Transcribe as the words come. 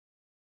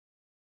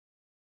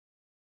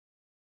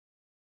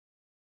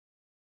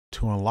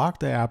To unlock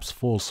the app's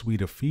full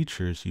suite of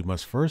features, you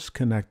must first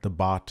connect the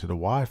bot to the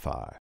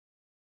Wi-Fi.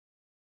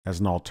 As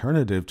an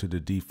alternative to the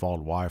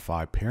default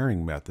Wi-Fi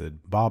pairing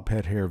method, Bob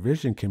PetHair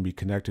Vision can be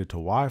connected to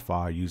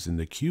Wi-Fi using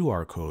the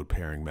QR code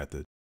pairing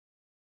method.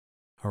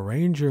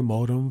 Arrange your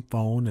modem,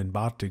 phone, and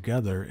bot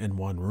together in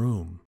one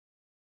room.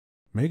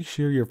 Make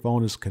sure your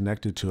phone is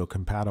connected to a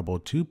compatible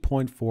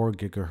 2.4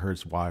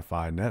 GHz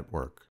Wi-Fi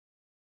network.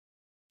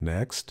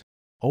 Next,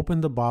 open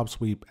the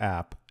bObsweep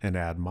app and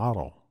add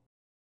model.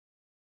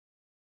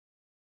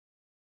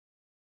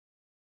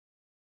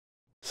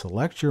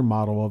 Select your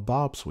model of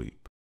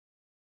bObsweep.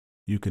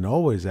 You can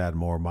always add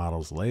more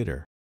models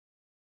later.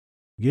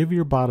 Give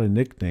your bot a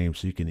nickname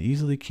so you can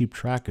easily keep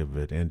track of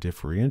it and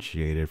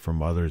differentiate it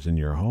from others in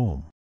your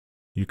home.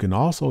 You can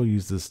also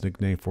use this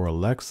nickname for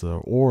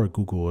Alexa or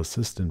Google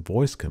Assistant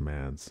voice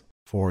commands.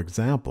 For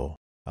example,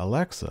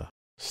 Alexa,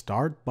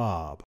 start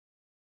Bob.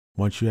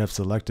 Once you have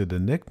selected a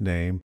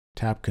nickname,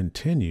 tap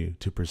Continue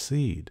to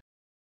proceed.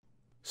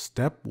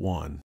 Step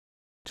 1.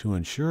 To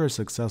ensure a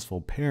successful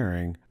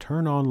pairing,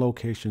 turn on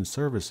location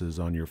services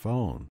on your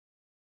phone.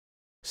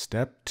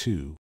 Step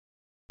 2.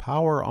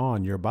 Power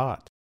on your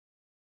bot.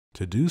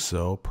 To do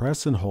so,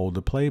 press and hold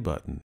the play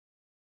button.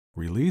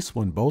 Release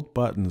when both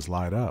buttons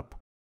light up.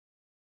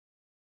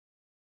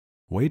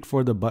 Wait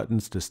for the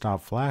buttons to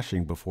stop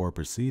flashing before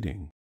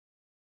proceeding.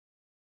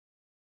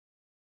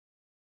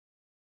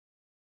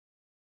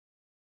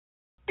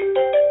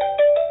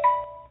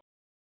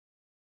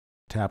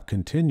 Tap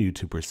Continue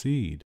to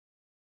proceed.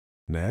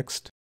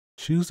 Next,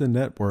 choose a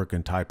network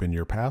and type in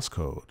your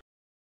passcode.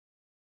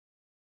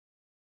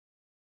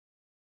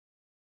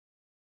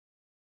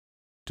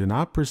 Do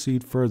not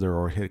proceed further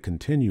or hit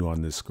Continue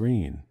on this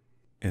screen.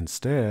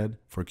 Instead,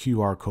 for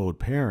QR code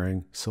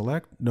pairing,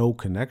 select No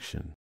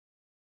Connection.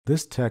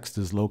 This text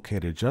is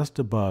located just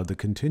above the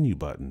Continue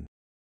button.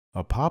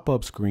 A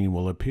pop-up screen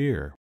will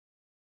appear.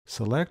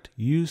 Select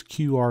Use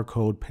QR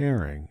code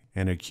pairing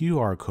and a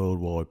QR code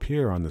will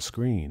appear on the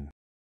screen.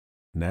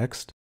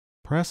 Next,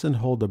 press and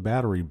hold the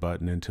battery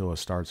button until it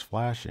starts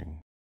flashing.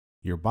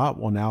 Your bot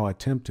will now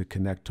attempt to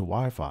connect to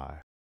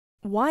Wi-Fi.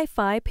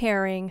 Wi-Fi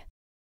pairing.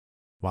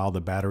 While the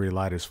battery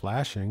light is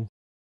flashing,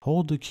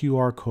 hold the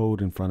QR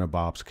code in front of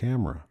Bob's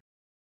camera.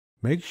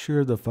 Make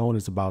sure the phone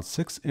is about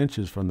 6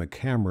 inches from the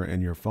camera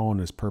and your phone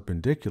is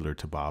perpendicular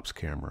to Bob's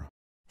camera.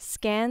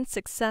 Scan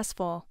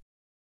successful.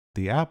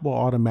 The app will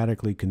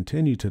automatically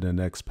continue to the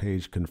next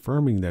page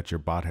confirming that your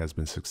bot has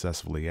been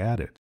successfully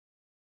added.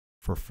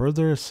 For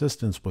further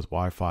assistance with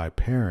Wi-Fi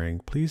pairing,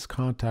 please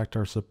contact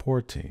our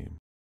support team.